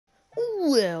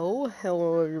Well,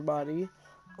 hello everybody.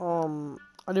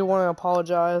 I do want to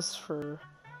apologize for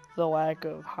the lack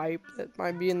of hype that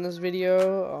might be in this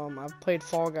video. I've played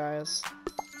Fall Guys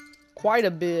quite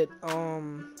a bit,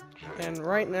 and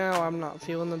right now I'm not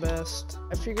feeling the best.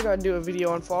 I figured I'd do a video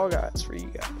on Fall Guys for you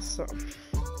guys, so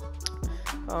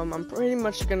I'm pretty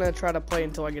much gonna try to play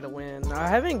until I get a win. I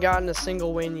haven't gotten a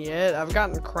single win yet. I've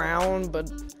gotten a crown,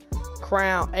 but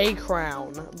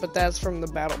that's from the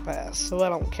battle pass, so I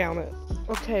don't count it.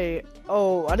 Okay,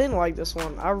 oh, I didn't like this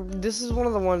one. This is one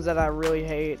of the ones that I really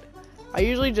hate. I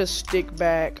usually just stick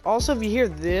back. Also, if you hear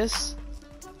this,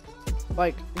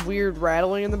 like, weird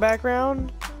rattling in the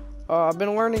background, I've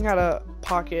been learning how to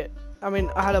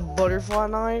I had a butterfly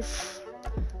knife,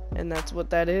 and that's what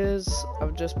that is.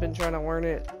 I've just been trying to learn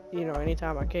it, you know,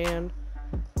 anytime I can.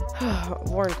 I've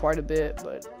learned quite a bit,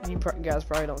 but you guys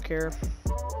probably don't care.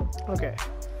 Okay.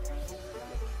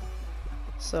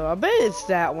 So, I bet it's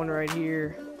that one right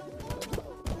here.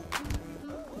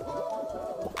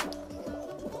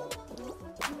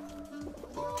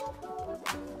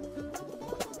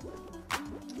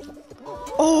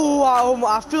 Oh,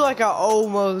 I feel like I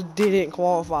almost didn't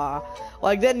qualify.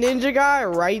 Like, that ninja guy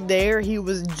right there, he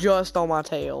was just on my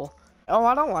tail. Oh,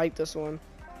 I don't like this one.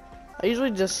 I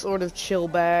usually just sort of chill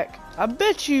back. I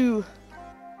bet you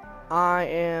I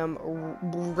am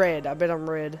red. I bet I'm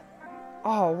red.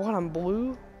 Oh, what, I'm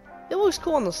blue? It looks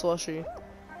cool on the slushie.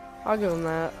 I'll give him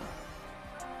that.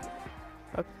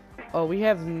 Okay. Oh, we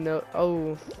have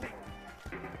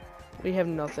we have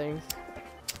nothing.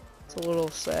 It's a little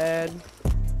sad.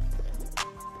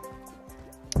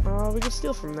 We can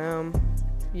steal from them.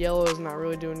 Yellow is not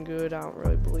really doing good. I don't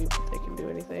really believe that they can do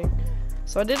anything.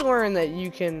 So I did learn that you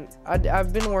can,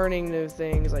 I've been learning new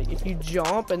things. Like, if you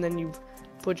jump and then you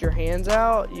put your hands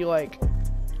out, you like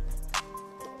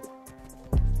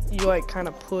kind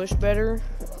of push better.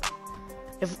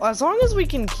 As long as we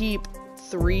can keep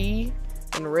 3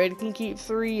 and red can keep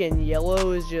 3 and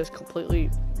yellow is just completely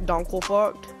donkle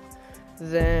fucked,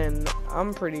 then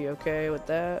I'm pretty okay with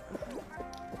that.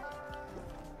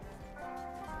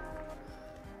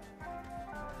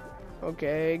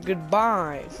 Okay,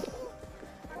 goodbye.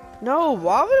 No,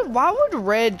 why would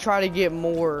red try to get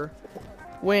more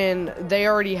when they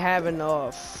already have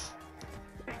enough?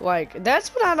 Like,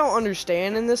 that's what I don't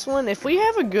understand in this one. If we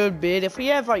have a good bid, if we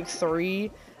have like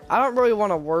 3, I don't really want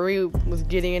to worry with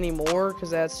getting any more, because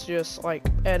that's just like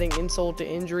adding insult to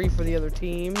injury for the other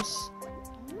teams.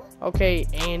 Okay,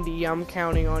 Andy, I'm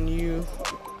counting on you.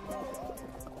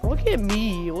 Look at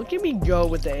me go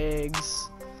with the eggs.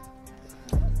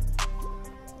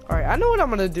 Alright, I know what I'm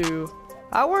gonna do.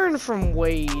 I learned from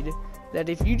Wade that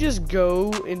if you just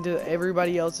go into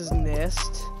everybody else's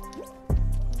nest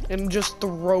and just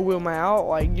throw them out,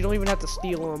 like, you don't even have to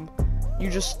steal them. You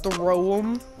just throw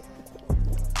them.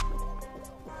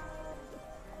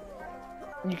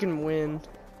 You can win.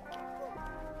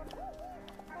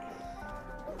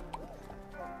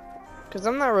 Because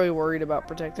I'm not really worried about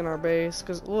protecting our base.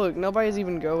 Because, look, nobody's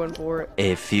even going for it.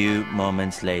 A few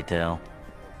moments later.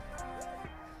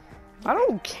 I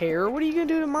don't care. What are you going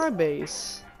to do to my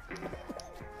base?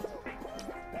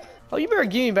 Oh, you better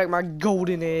give me back my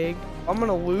golden egg. I'm going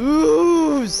to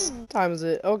lose. What time is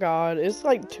it? Oh, God. It's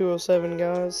like 2:07,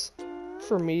 guys.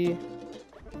 For me.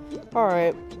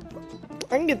 Alright.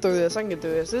 I can get through this.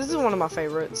 This is one of my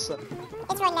favorites. So.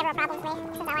 It's really never a problem for me,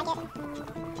 since I like it.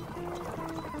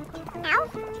 Ow!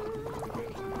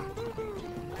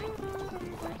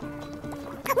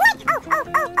 What? Oh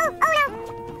no!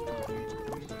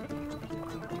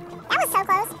 That was so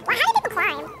close. Well, how do people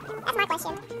climb? That's my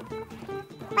question.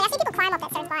 Wait, I see people climb up that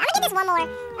certain spot. I'm gonna give this one more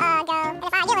go, and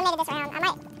if I get eliminated this round,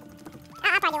 I'll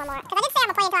probably do one more. Because I did say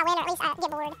I'm gonna play until I win, or at least I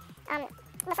get bored.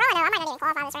 But for all I know, I might not even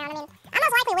qualify this round. I mean, I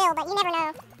most likely will, but you never know.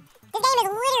 This game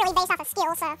is literally based off of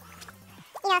skill, so,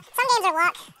 you know, some games are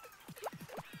luck.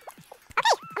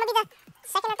 Okay, I'm gonna be the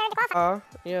second or third to qualify.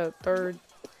 Yeah, third.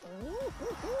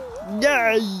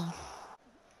 Yay!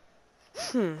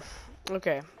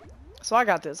 Okay. So I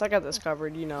got this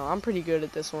covered, you know. I'm pretty good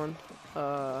at this one.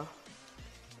 I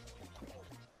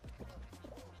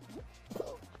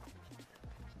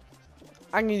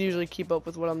can usually keep up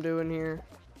with what I'm doing here.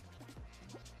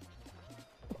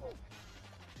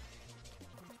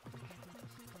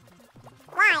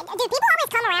 Why? Dude, people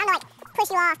always come around to, like, push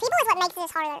you off. People is what makes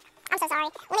this harder. I'm so sorry.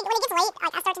 When it gets late,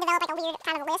 like, I start to develop, like, a weird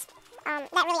kind of a lisp.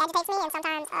 That really agitates me, and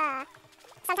sometimes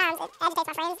it agitates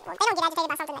my friends. Well, they don't get agitated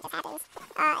by something that just happens.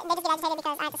 They just get agitated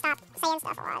because I have to stop saying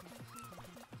stuff a lot.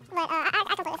 But,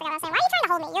 I completely forgot what I was saying. Why are you trying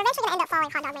to hold me? You're eventually gonna end up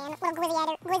falling, hot dog man. Little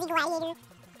glizzy gladiator.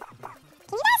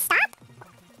 Can you guys stop?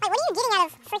 Like, what are you getting out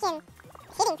of freaking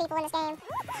hitting people in this game.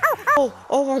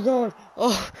 Oh my god.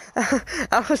 Oh,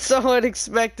 that was so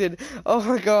unexpected. Oh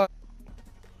my god.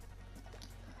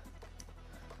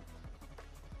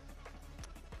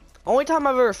 Only time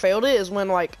I've ever failed it is when,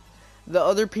 like, the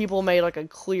other people made, like, a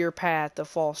clear path to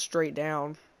fall straight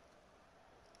down.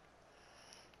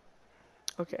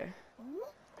 Okay.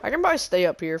 I can probably stay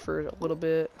up here for a little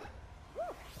bit.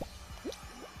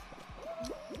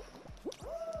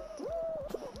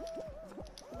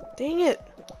 Dang it.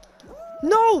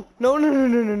 No! No, no, no,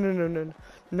 no, no, no, no, no.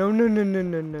 No, no, no, no,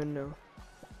 no, no, no.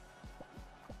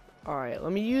 Alright,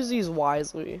 let me use these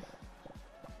wisely.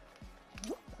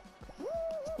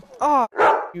 Ah,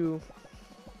 you.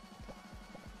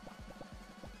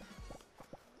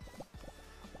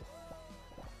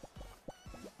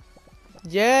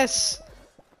 Yes!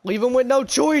 Leave him with no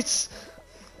choice!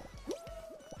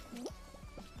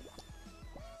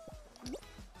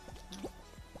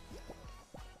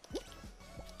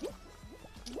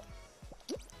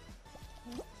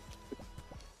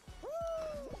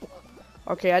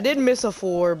 Okay, I did miss a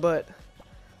 4, but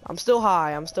I'm still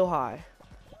high, I'm still high.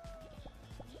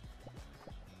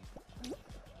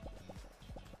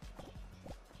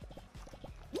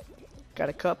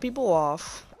 Gotta cut people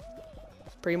off.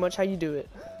 That's pretty much how you do it.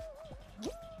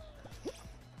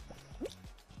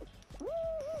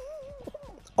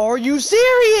 Are you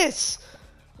serious?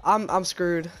 I'm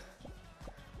screwed.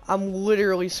 I'm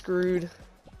literally screwed.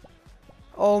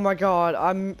 Oh my god,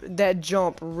 that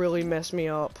jump really messed me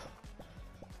up.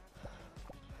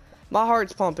 My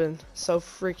heart's pumping so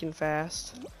freaking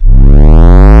fast.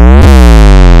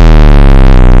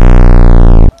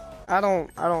 I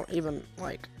don't even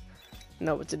like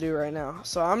know what to do right now.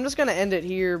 So I'm just gonna end it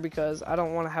here because I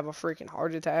don't want to have a freaking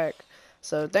heart attack.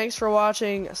 So thanks for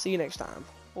watching. See you next time.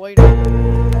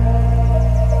 Later.